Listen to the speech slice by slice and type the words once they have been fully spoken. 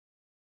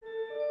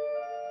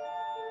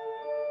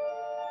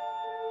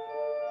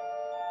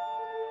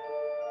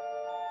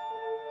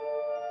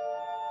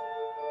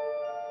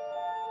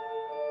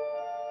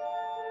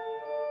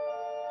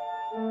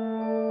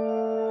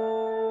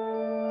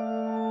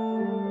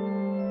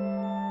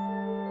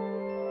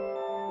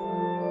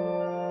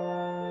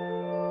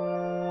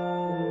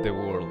The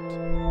world.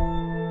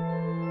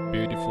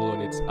 Beautiful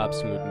on its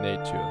absolute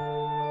nature.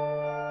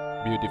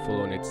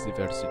 Beautiful on its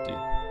diversity.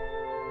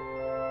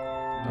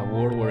 A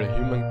world where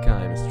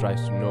humankind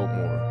strives to know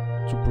more,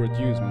 to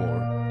produce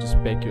more, to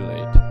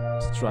speculate,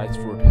 strives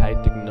for high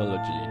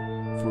technology,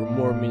 for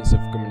more means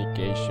of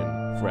communication,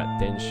 for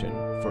attention,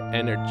 for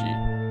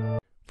energy,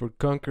 for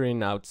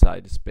conquering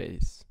outside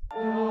space.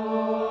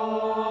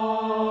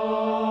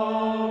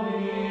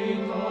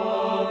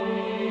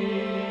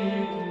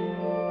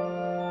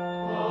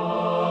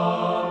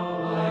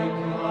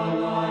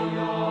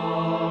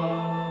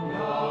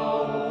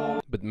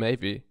 But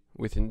maybe,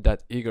 within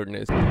that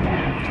eagerness,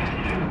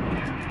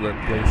 we're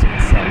placing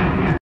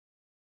aside.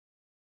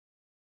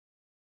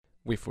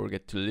 We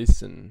forget to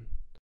listen.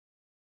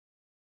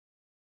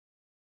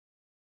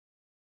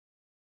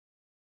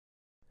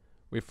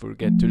 We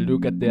forget to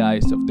look at the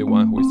eyes of the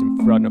one who is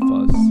in front of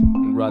us,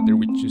 and rather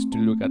we choose to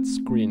look at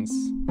screens.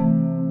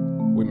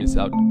 We miss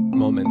out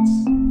moments.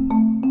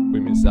 We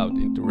miss out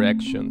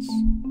interactions.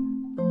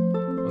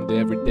 On the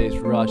everyday's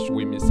rush,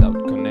 we miss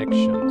out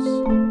connections.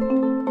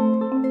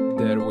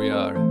 There we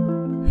are,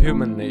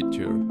 human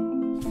nature,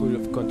 full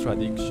of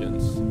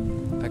contradictions,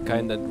 a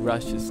kind that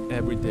rushes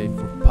every day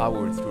for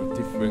power through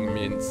different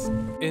means,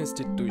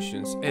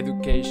 institutions,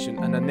 education,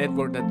 and a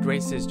network that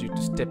races you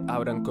to step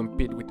out and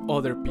compete with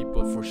other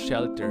people for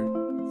shelter,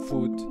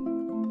 food,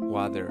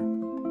 water.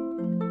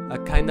 A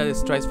kind that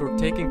strives for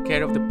taking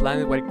care of the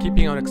planet while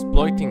keeping on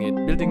exploiting it,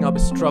 building up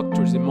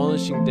structures,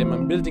 demolishing them,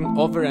 and building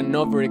over and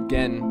over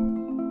again.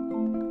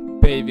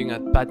 Paving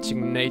and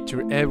patching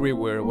nature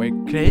everywhere while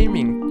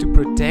claiming to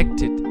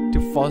protect it, to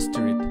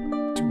foster it,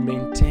 to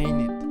maintain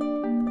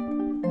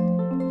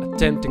it.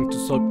 Attempting to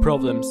solve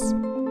problems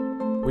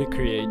we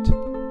create.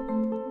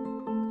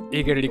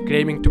 Eagerly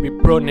claiming to be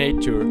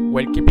pro-nature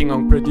while keeping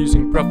on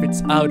producing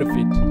profits out of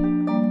it.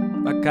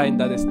 A kind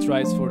that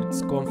strives for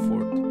its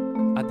comfort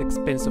at the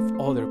expense of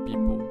other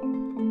people.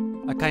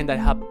 A kind that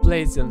have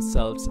placed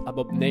themselves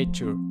above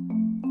nature,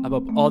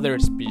 above other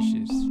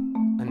species,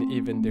 and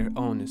even their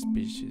own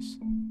species.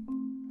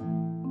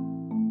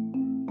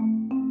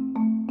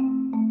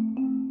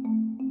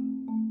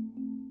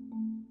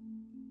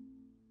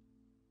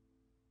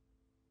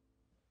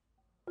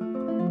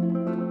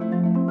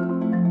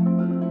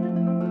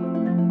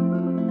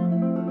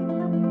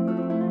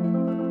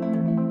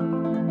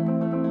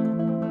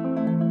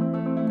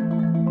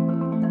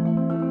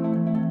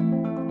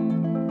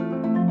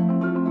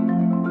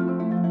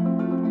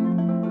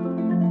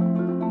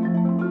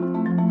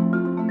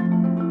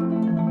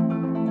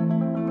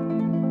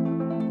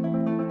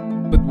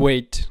 But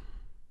wait,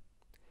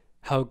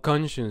 how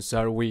conscious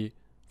are we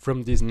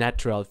from this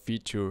natural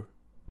feature?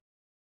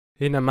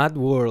 In a mad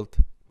world,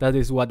 that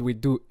is what we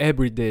do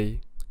every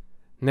day,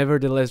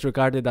 nevertheless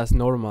regarded as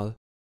normal.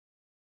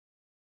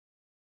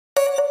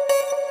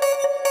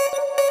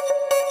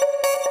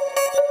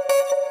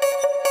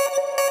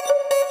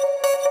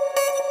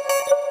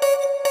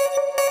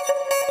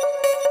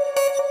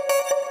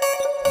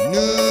 New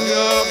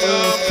York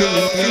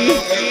is killing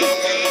me.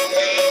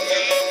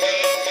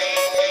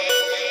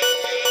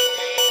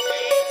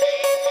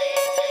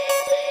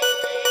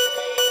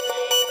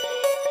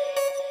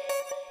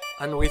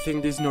 And within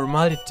this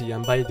normality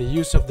and by the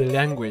use of the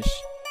language,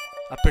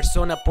 a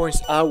persona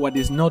points out what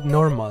is not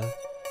normal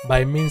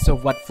by means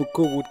of what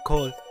Foucault would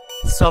call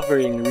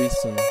sovereign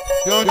reason.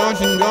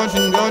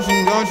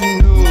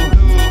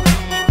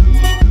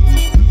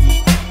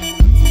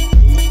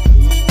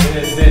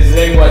 Is this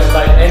language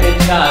by any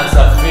chance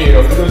a fear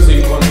of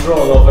losing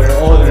control over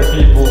other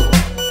people?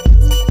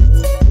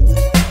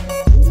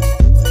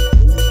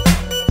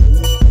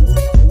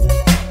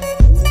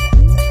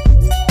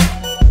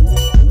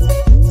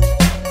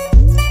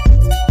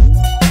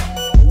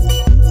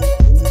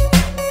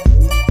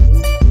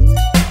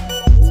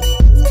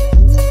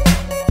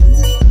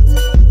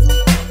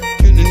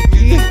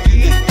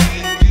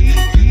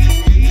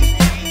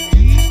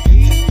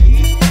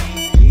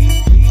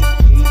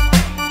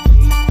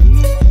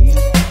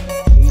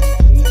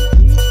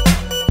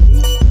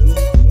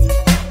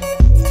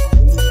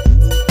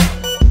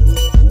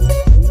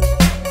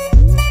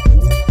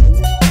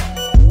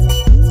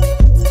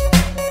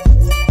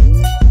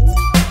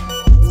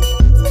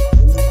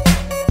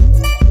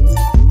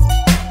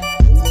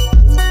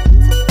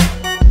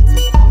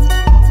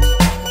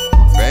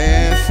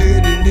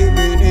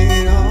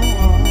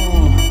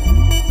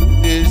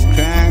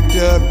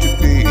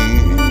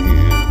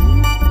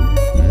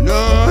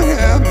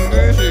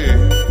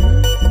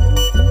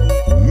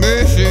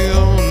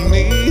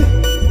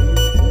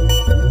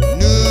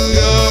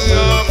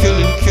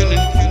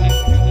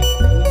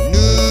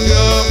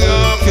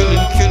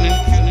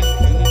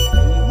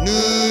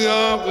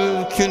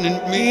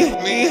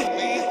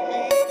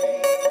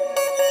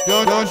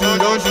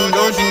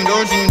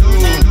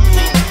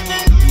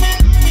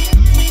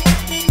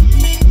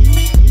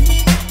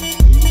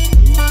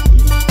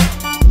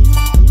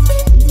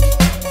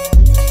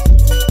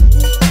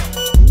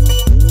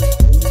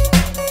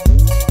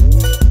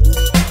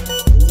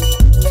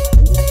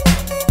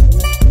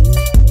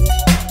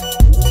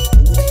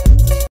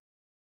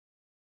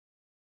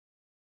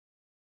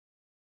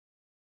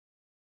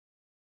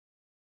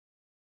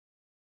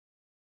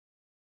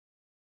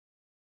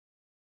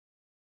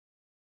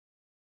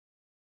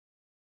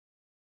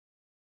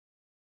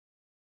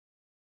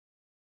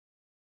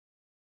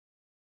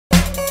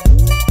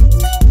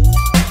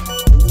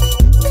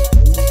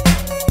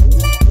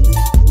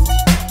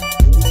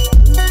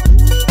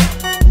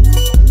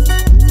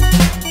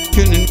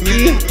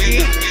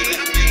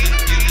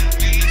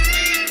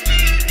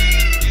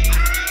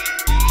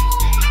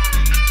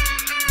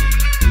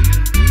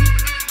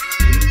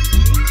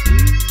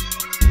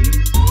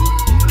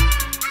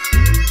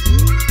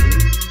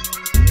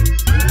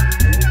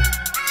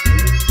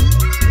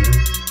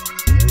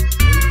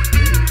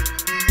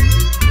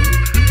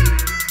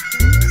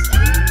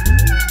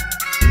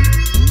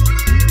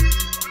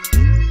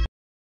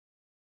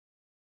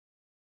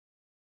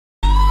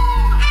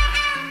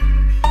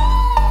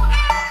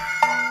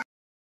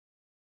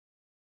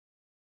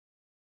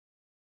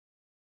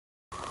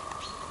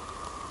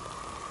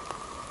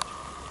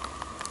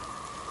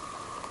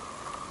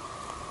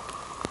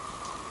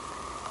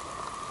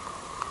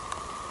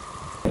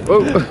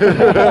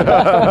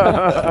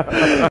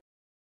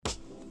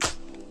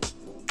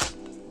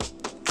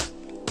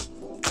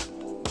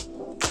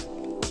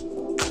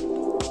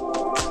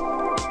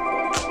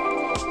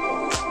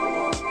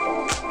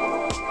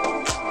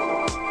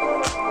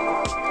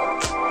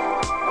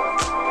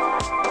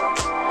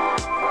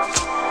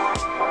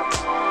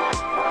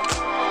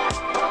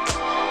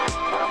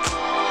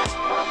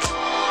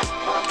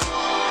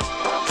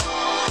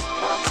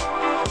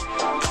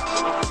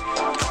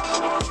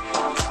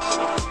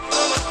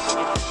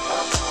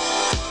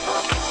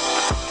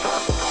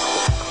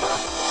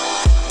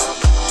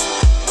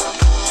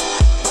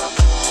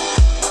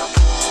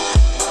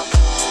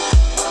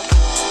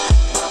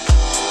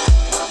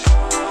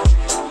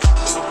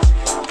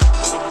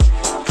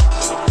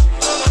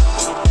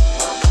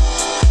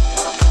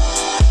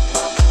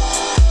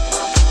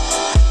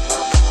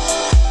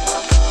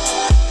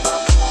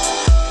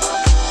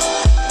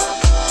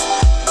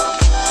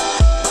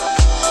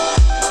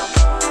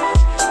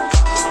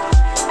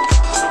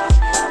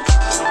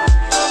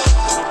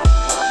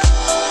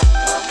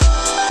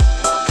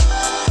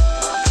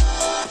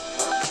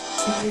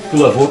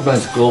 Villa Voortman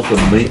is called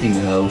a mating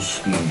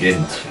house in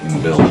Ghent,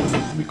 in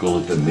Belgium. We call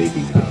it a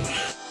mating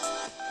house.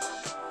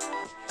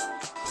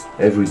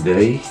 Every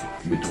day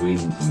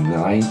between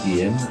 9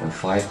 PM and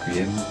 5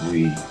 PM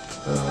we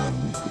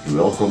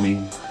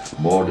welcoming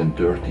more than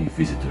 30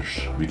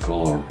 visitors. We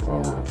call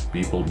our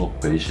people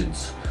not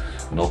patients,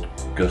 not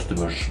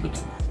customers,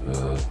 but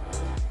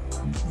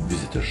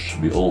visitors.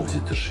 We all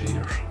visitors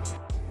here.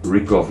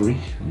 Recovery,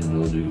 you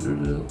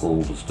know,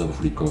 all the stuff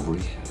of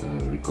recovery.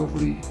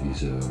 Recovery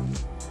is the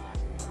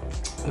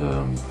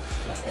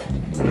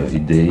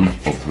idea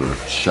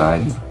of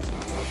shine.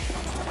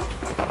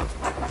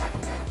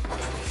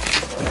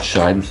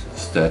 Shine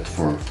stands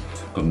for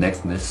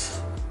connectedness,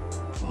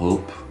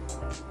 hope,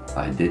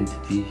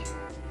 identity,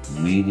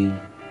 meaning,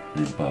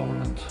 and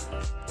empowerment.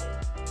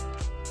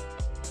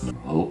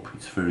 Hope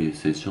is very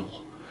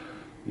essential.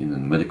 In a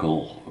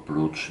medical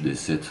approach, they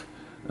said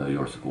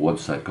you're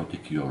once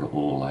psychotic, you're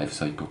all life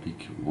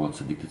psychotic. Once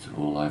addicted,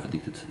 all life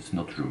addicted. It's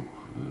not true.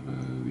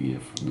 We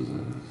have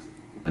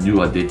a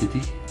new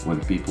identity when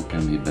people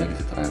can be back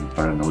that I'm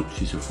paranoid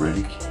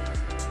schizophrenic,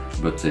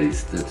 but they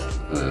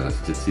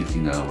sit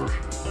in our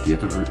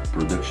theater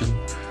production.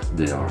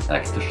 They are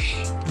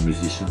actors,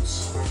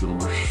 musicians,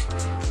 filmers,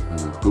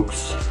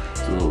 cooks.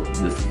 So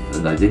there's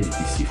an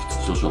identity shift,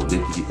 social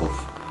identity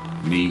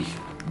of me,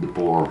 the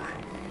poor,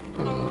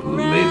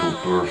 labeled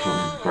person,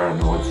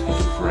 paranoid,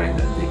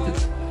 schizophrenic,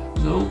 addicted.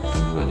 No,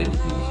 a new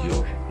identity is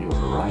you're a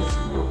writer,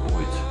 you're a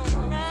poet,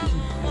 you're a musician,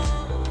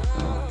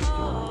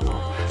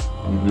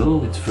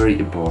 No, it's very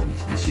important,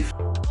 this shift.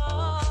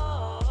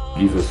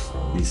 Give us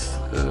this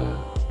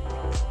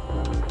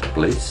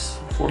place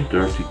for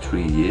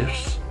 33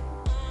 years,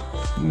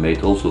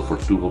 made also for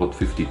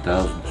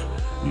 250,000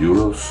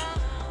 euros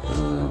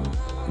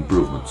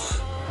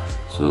improvements.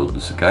 So the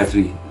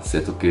psychiatry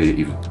said, okay,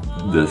 if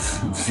the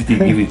city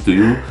gives it to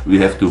you, we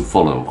have to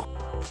follow.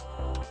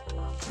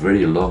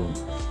 Very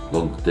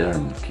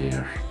long-term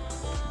care,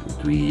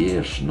 3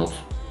 years, not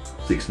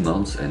 6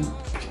 months and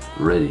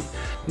ready.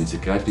 In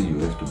psychiatry you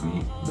have to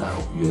be, now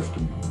you have to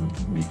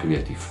be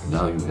creative,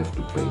 now you have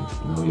to paint,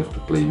 now you have to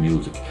play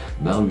music,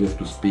 now you have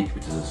to speak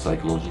with a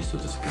psychologist or a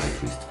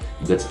psychiatrist.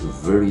 That's a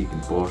very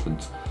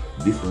important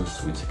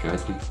difference with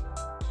psychiatry.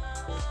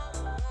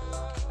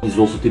 It's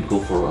also typical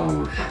for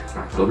our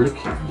public,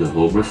 the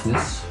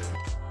homelessness,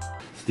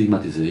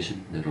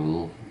 stigmatization. They're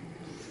all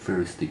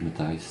very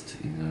stigmatized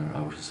in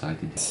our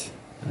society.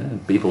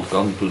 People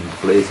come to the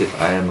place and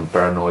I am a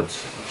paranoid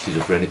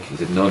schizophrenic. He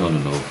said, no.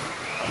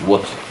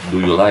 What do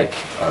you like?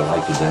 I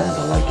like to dance,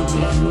 I like to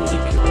make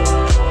music.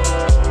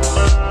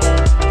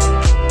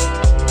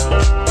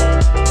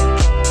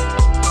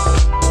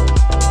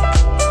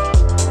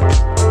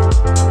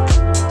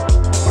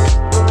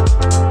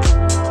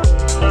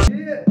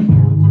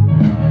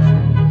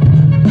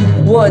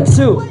 One,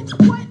 two.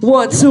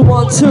 1, 2,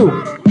 1, 2.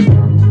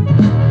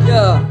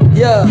 Yeah.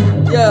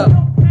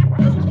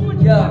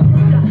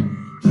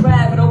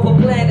 Driving over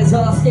planets,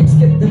 all skip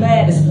the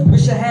madness.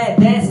 Wish I had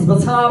dances,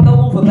 but time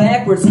don't move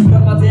backwards.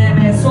 Got my damn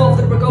ass off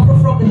to recover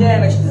from the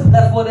damage.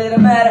 Left what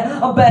didn't matter,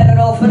 I'm better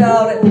off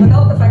without it.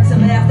 Without the facts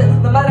and after,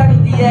 no matter I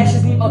need the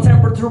actions, need my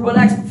temper to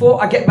relax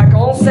before I get back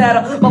on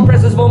saddle. My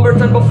presence won't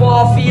return before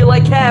I feel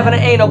like having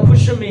it. Ain't no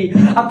pushing me.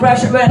 I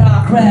crash it when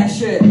I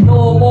crash it,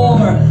 no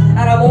more.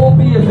 And I won't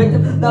be a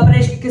victim.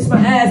 Nomination can kiss my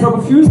ass. I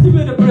refuse to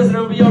be the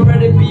prisoner. We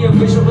already be a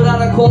vision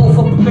without a call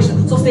for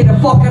permission. So stay the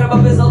fuck out of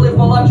my business. I live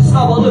my life just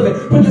how I live it.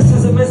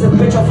 Criticism is a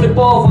bitch. I flip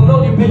off a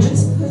million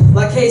bitches.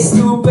 Like, hey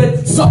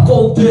stupid, suck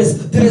all this.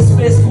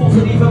 Dismiss fools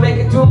and even make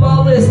it to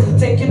my list.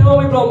 Taking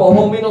away from my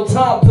homie, no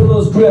time to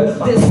lose grip.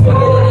 This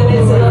feeling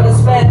is an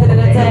unexpected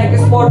attack. A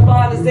smart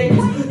mind is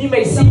dangerous. You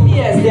may see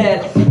me as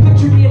dead.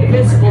 Picture me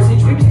invincible. See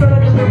dreams turn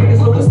on your living. As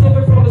long as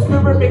living from the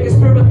spirit, make a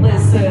spirit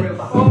listen.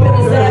 When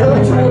is that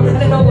ritual? And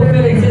I know what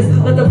feeling exists.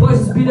 Let the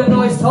voices be the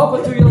noise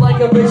talking to you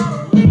like a bitch.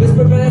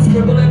 Whisper and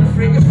scribbling,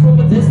 freakish from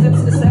a distance.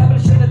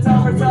 Establishing a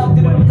time for time,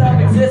 didn't know time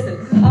existed.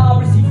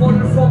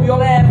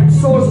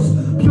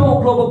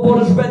 Pure global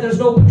borders where there's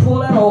no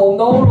control at all.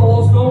 No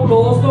laws,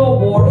 no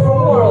war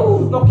from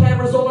world. No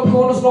cameras on the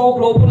corners, no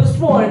globalist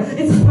warning.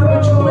 It's a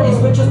spiritual race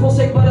which is more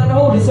sacred and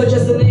holy, such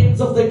as the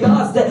names of the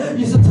gods that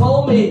used to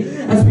tell me.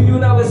 As we do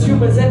now as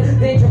humans, and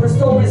dangerous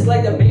stories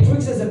like the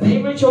Matrix is a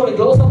name which only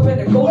glows up in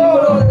the cold.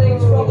 But all the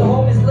things from the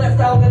home is left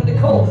out in the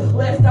cold.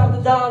 Left out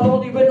the down,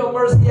 only with no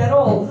mercy at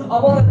all.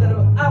 I'm on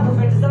it, I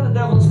prevent is not the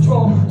devil's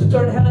throne to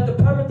turn hell into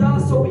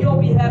paradise, so we all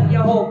be happy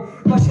at home.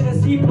 My shit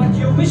is deep like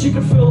you, wish you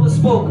could feel the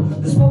smoke.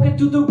 The smoke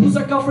into the booze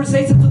like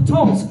conversations to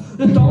tones.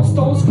 The tones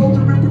go to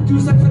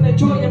reproduce infinite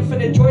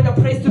joy that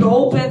prays to the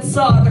hope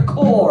inside the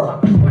core.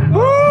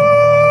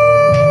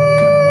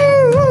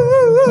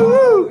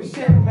 Oh,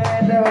 shit,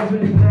 man, that was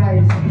really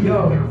nice.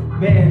 Yo,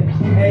 man,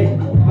 hey,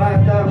 my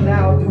time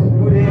now to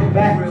put it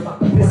back.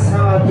 This is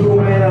how I do,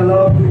 man. I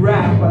love to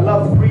rap, I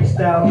love to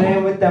freestyle,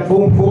 man. With that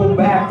boom boom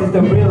back, it's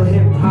the real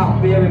hip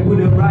hop, baby. Put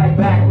it right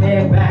back,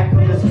 man. Back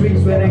on the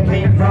streets where I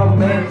came from,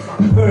 man.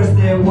 First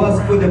it was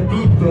for the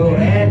people,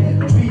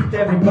 and treat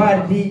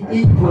everybody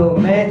equal,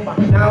 man.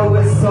 Now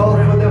it's all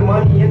for the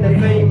money and the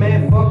fame,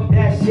 man. Fuck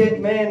that shit,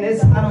 man.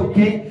 It's not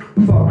okay.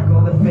 Fuck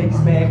all the fakes,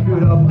 man.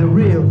 Good up the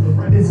real.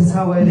 This is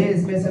how it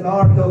is, man. It's an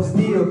art of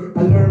steel.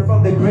 I learned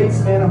from the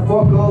greats, man. I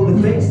fuck all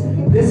the fakes.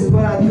 This is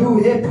what I do,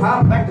 hip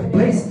hop, back to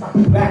place.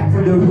 Back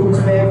to the roots,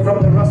 man.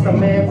 From the Rasta,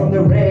 man. From the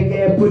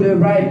reggae, put it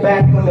right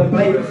back on the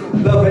plate.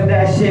 Loving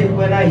that shit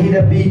when I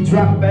hear the beat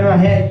drop and my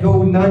head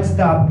go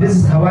non-stop. This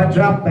is how I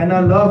drop, and I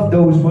love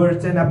those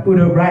words, and I put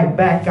it right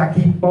back. I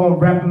keep on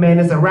rapping, man.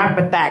 It's a rap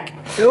attack.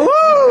 Woo!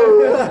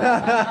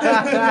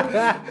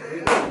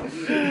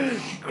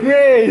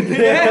 Great!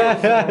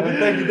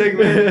 Thank you,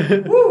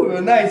 man.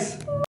 Woo, nice.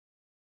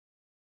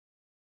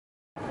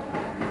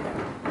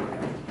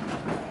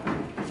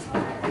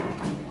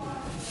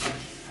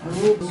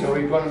 So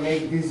we're gonna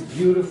make this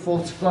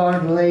beautiful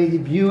scarred lady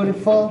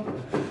beautiful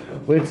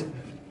with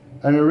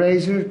an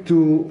eraser to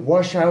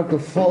wash out the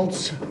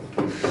faults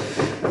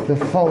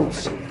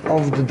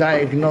of the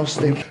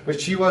diagnostic. But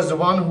she was the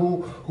one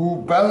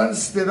who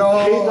balanced it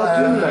all.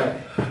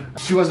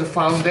 She was the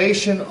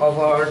foundation of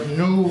our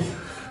new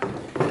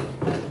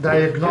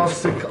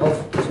diagnostic of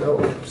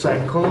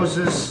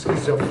psychosis,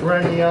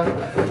 schizophrenia.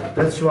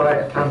 That's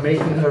why I'm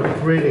making her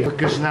pretty.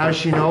 Because now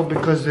she knows,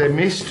 because they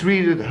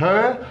mistreated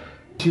her,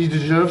 she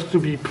deserves to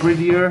be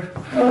prettier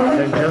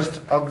than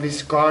just ugly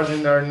scars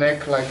in her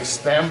neck, like a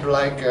stamp,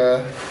 like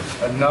a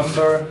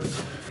number.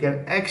 You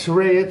can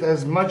X-ray it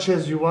as much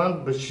as you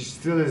want, but she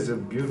still is a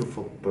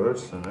beautiful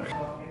person.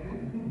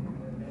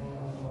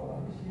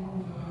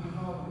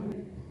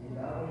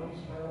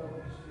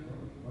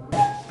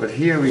 But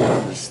here we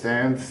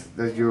understand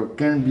that you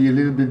can be a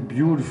little bit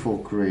beautiful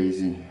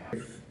crazy.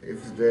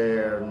 If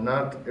their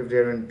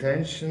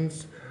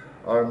intentions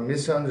are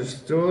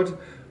misunderstood,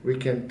 we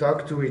can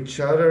talk to each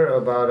other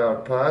about our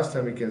past,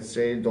 and we can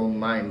say, don't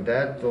mind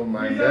that, don't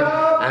mind that.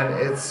 And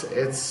it's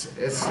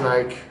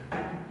like,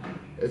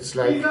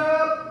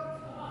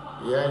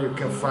 yeah, you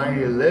can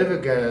finally live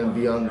again and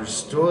be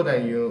understood,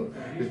 and you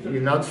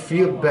not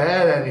feel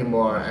bad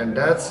anymore. And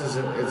it's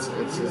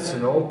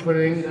an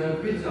opening.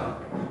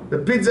 The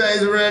pizza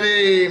is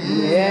ready.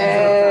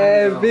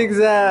 Yeah,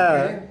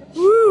 pizza.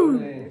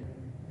 Woo!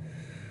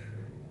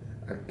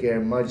 I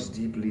care much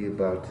deeply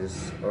about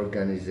this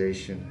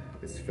organization.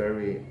 It's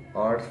very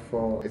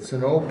artful. It's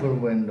an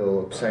open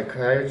window.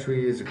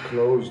 Psychiatry is a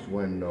closed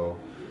window,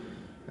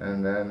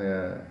 and then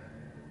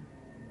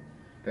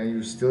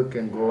you still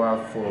can go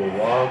out for a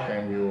walk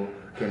and you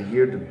can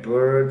hear the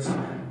birds,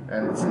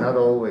 and it's not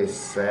always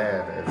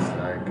sad. It's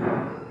like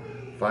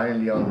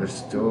finally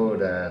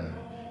understood, and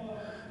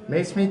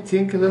makes me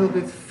think a little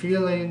bit,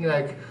 feeling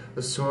like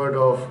a sort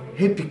of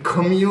hippie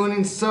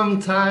communion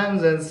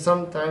sometimes, and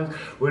sometimes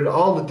with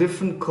all the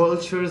different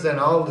cultures and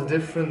all the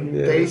different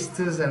tastes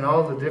and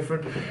all the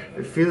different,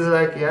 it feels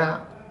like, yeah,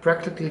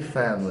 practically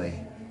family.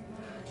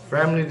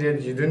 Family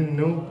that you didn't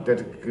know that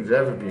it could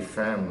ever be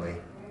family.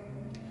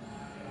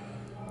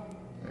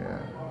 Yeah.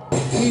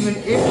 Even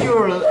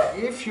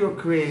if you're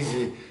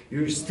crazy,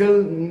 you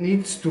still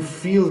need to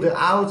feel the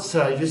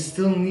outside. You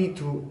still need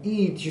to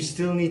eat. You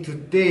still need to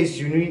taste.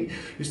 You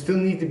still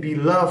need to be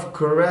loved,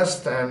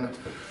 caressed, and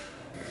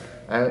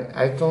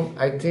I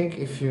think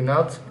if you're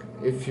not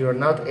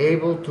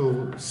able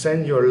to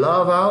send your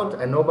love out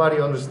and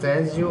nobody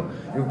understands you,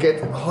 you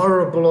get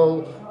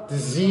horrible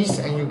disease,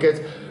 and you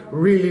get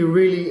really,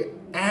 really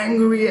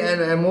angry and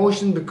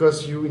emotion,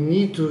 because you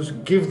need to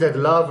give that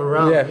love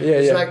around.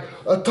 It's like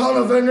a ton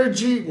of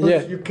energy,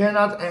 but you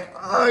cannot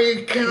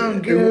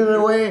give it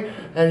away,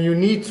 and you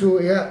need to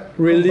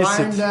release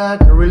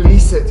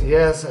it.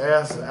 Yes,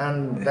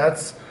 and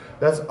that's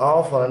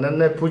awful. And then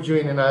they put you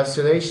in an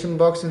isolation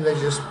box, and they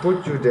just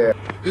put you there.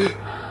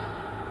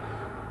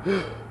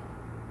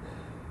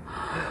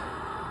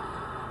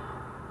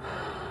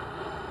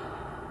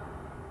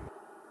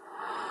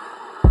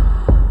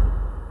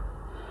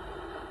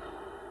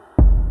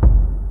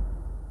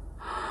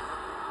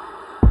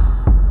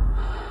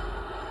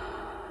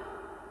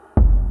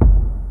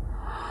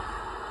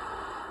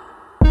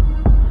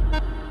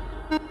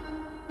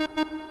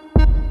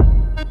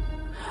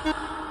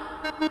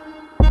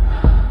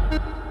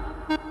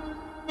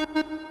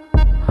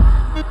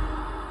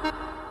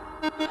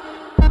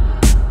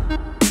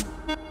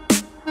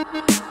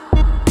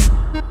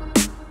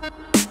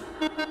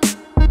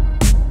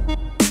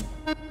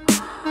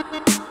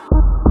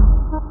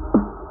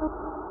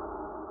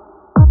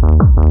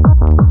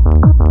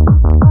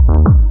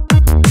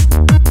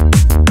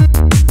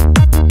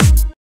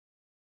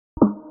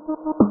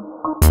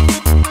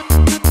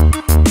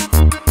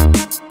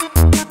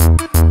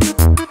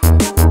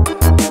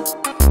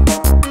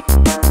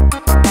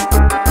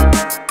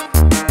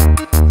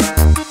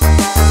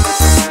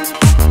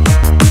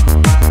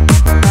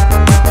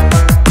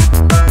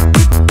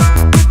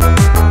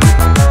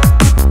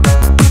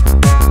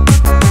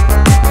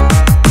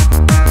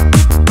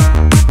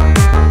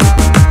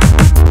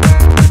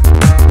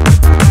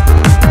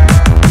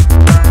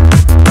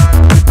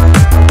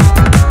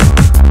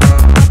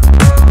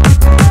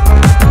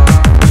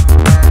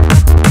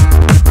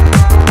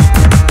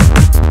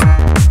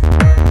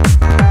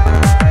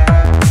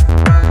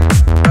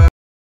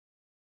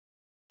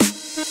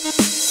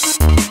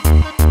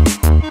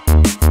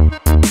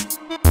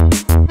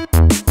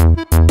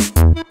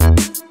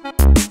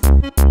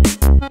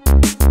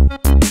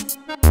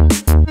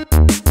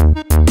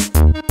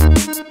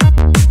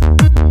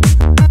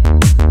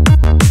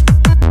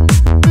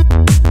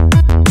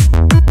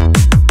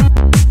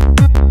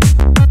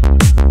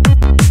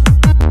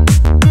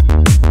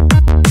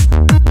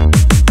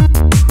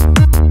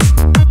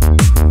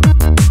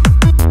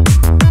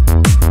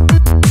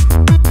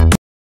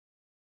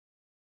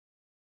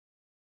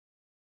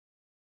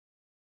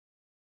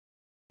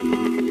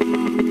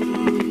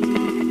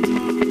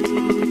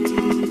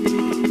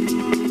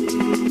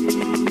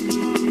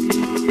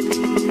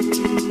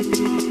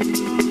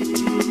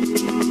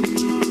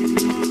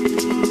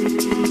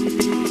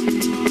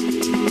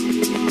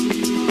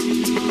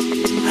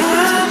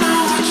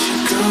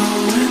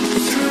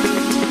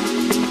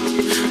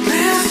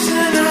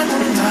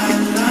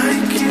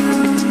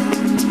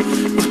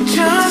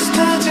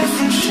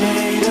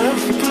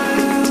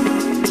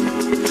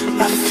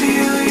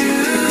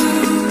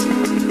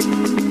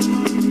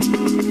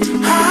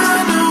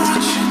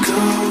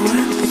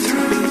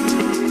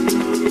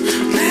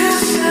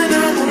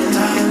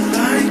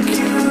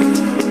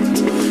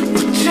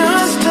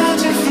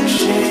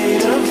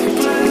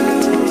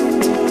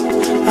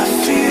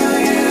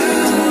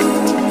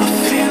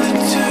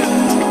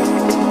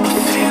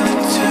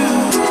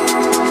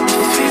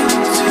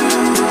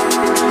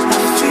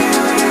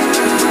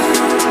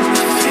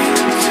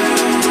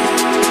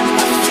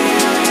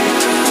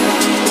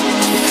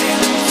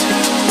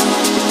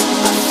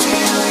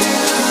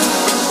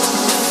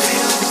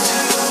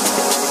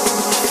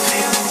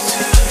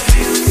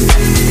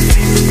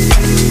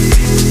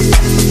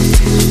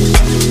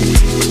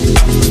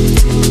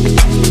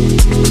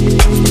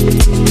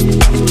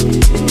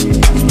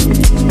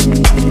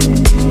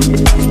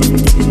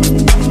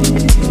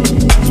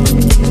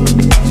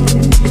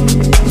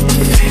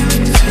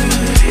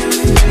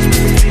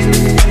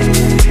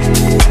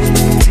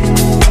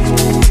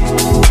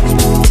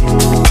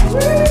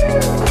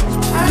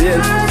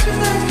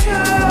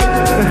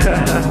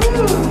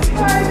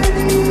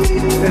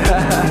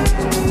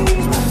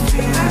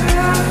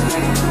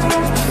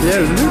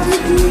 Yes.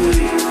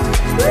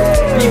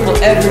 People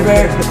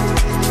everywhere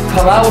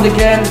come out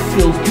again,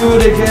 feel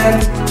good again.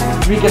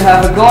 We can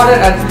have a garden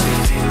and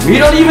we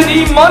don't even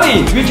need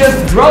money. We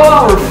just grow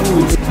our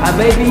food. And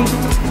maybe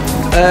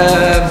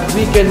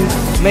we can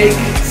make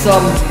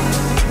some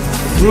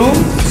room,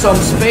 some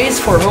space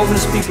for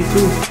homeless people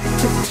too.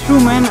 It's true,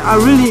 man.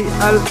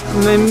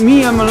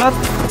 I'm a lot.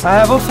 I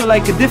have also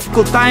like a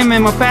difficult time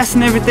in my past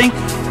and everything,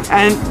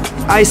 and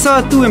I saw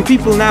it too in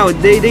people now.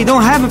 They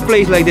don't have a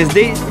place like this.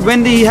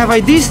 When they have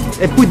ideas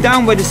put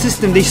down by the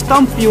system, they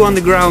stomp you on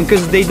the ground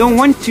because they don't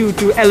want you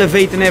to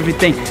elevate and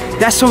everything.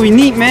 That's what we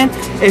need, man.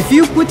 If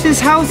you put this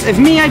house, I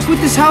put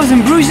this house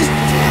in Bruges,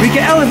 we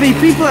can elevate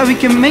people and we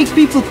can make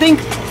people think,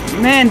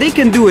 man, they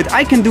can do it.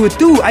 I can do it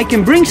too. I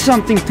can bring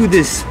something to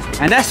this.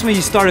 And that's when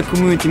you start a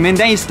community, man.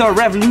 Then you start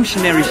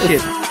revolutionary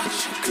shit.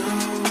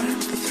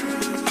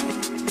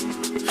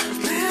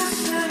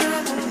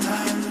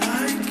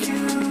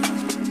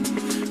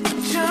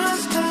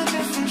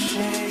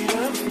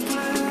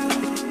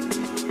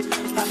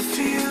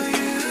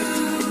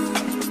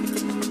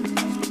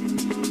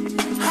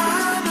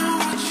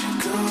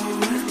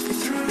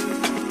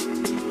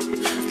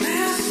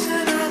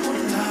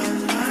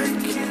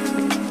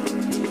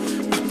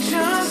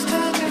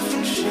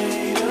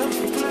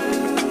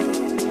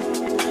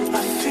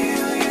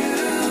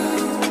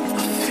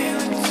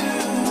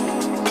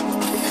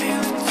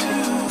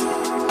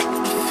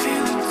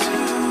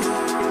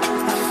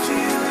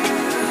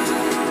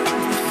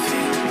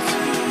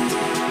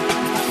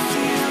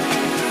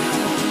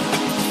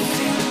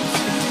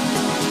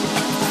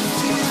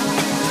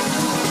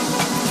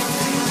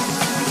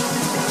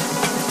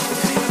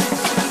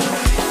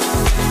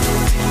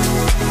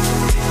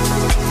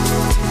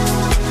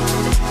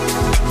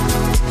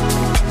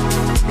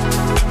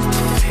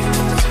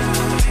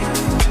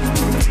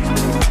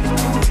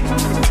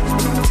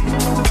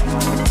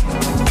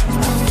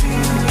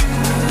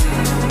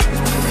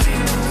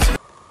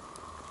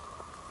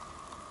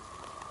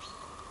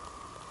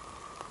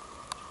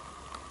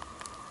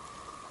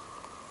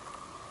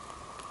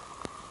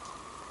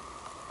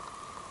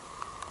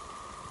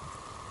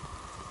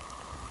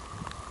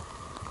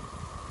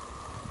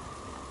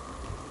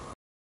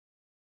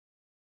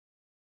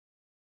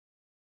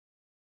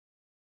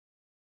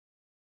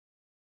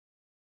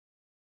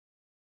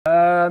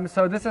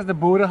 So this is the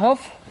Boerenhof.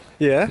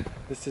 Yeah.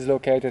 This is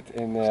located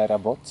in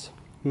Rabot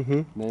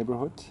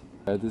neighborhood.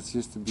 This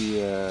used to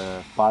be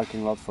a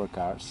parking lot for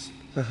cars.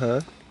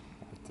 I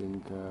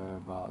think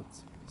about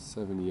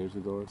 7 years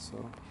ago or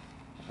so.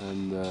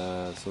 And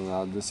so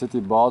now the city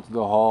bought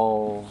the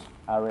whole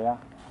area,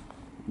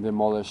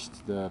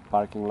 demolished the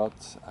parking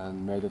lot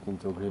and made it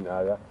into a green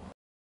area.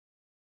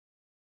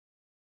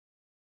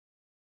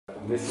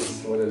 This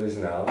is what it is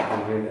now,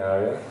 a green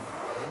area.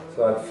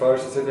 So at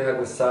first the city had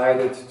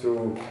decided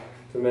to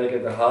make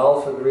it a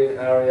half a green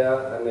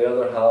area and the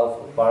other half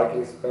a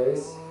parking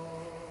space.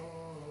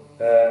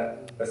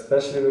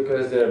 Especially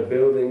because they're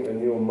building a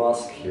new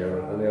mosque here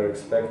and they're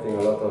expecting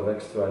a lot of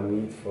extra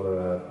need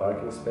for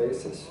parking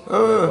spaces.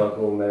 So that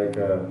will make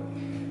a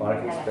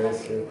parking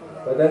space here.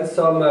 But then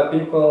some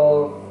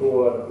people who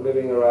were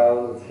living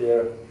around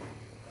here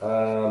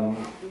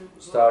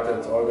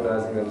started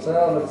organizing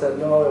themselves and said,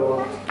 no, we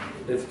want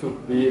it to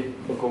be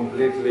a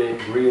completely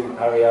green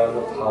area,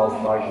 not half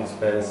parking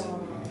space.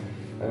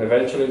 And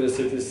eventually the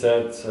city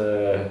said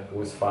it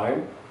was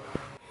fine.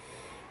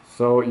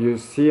 So you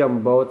see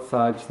on both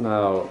sides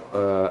now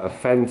a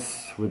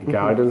fence with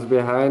gardens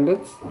behind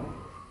it,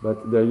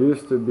 but there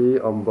used to be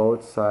on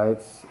both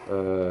sides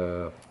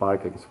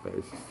parking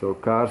spaces. So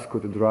cars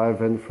could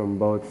drive in from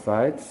both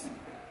sides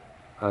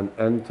and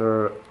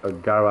enter a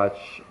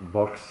garage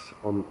box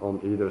on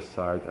either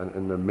side, and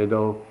in the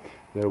middle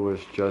there was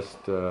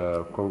just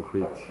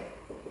concrete,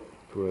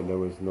 there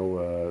was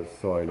no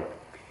soil.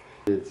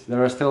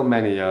 There are still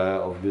many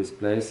of these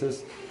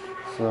places,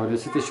 so the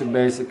city should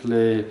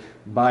basically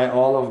buy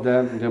all of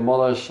them,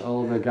 demolish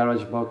all the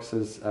garage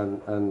boxes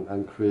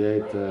and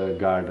create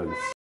gardens.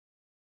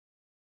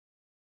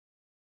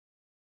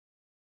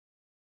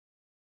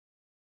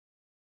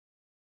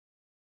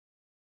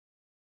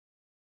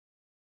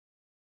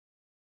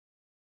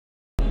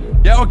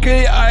 Yeah,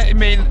 okay, I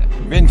mean,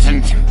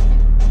 Vincent.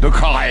 The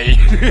guy.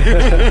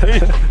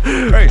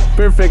 Right.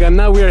 Perfect, and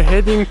now we are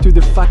heading to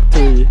the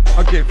factory.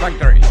 Okay,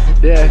 factory.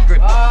 Yeah. Good.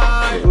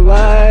 Bye.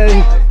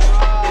 Bye.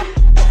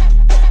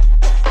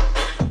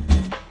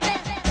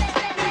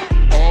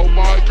 Oh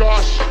my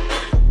gosh.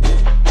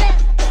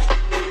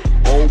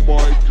 Oh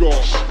my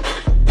gosh.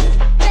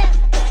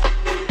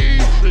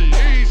 Easy,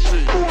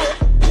 easy.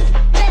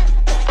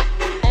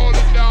 Hold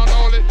it down,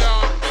 hold it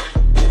down.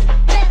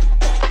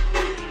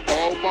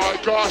 Oh my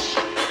gosh.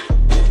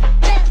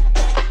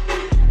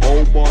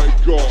 Oh my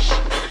gosh.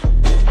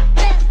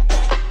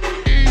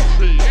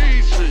 Easy,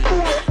 easy.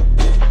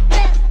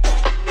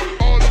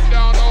 Hold it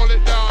down, hold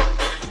it down.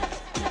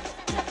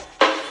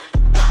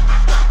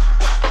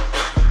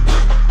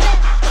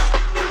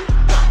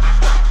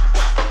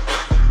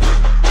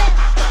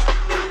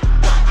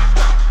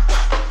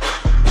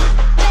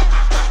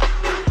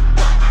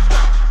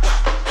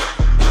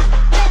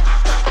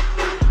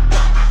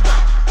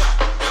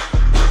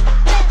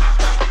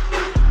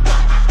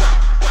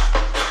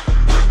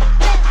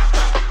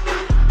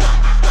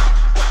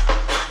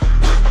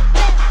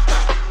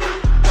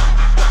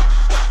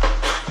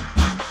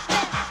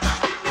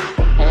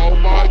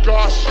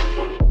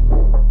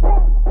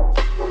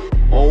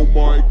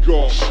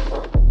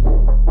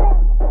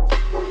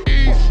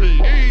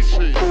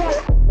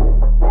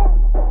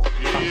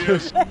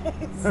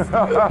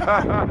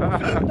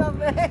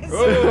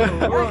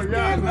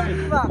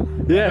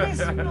 Yes.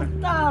 Yes.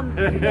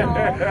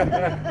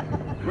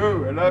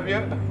 Woo, I love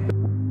you.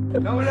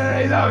 No,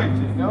 I love you.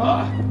 No,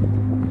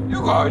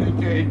 you're going to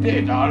take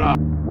it all up.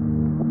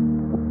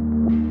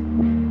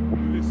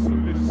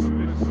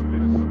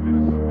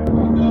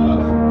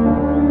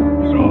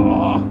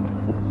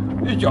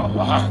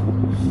 이잖아.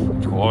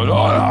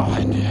 저러라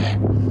이제.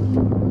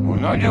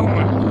 뭐나지 뭐.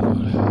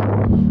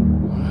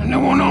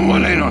 너무나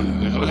멀리는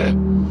그래.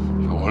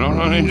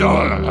 저러는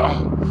저러라.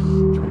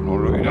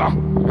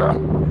 저러라.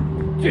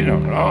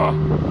 지나라.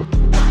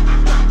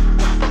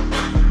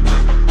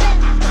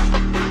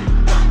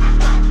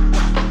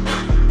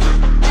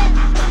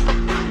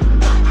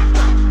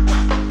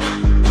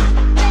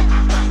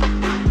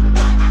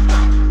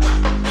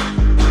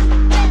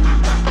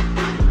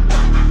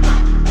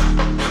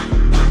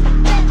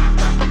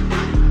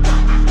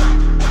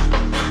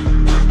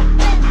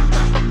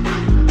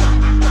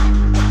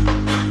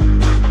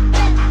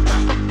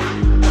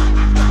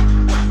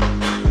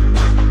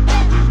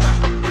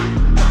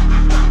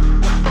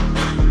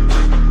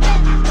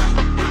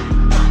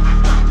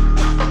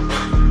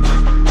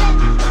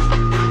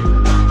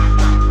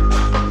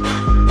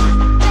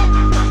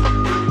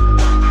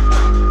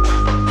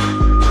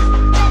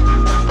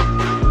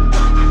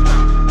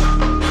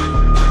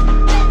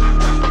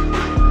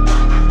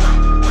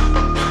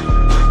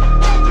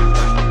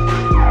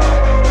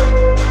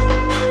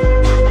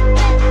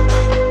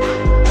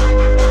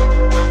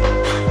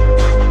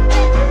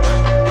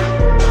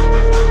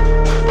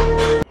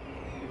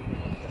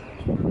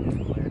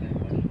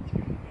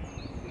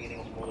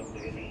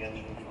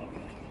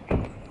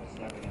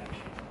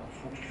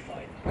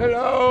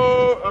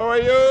 Hello, how are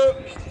you?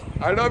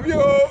 I love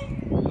you.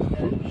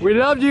 We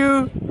love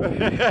you.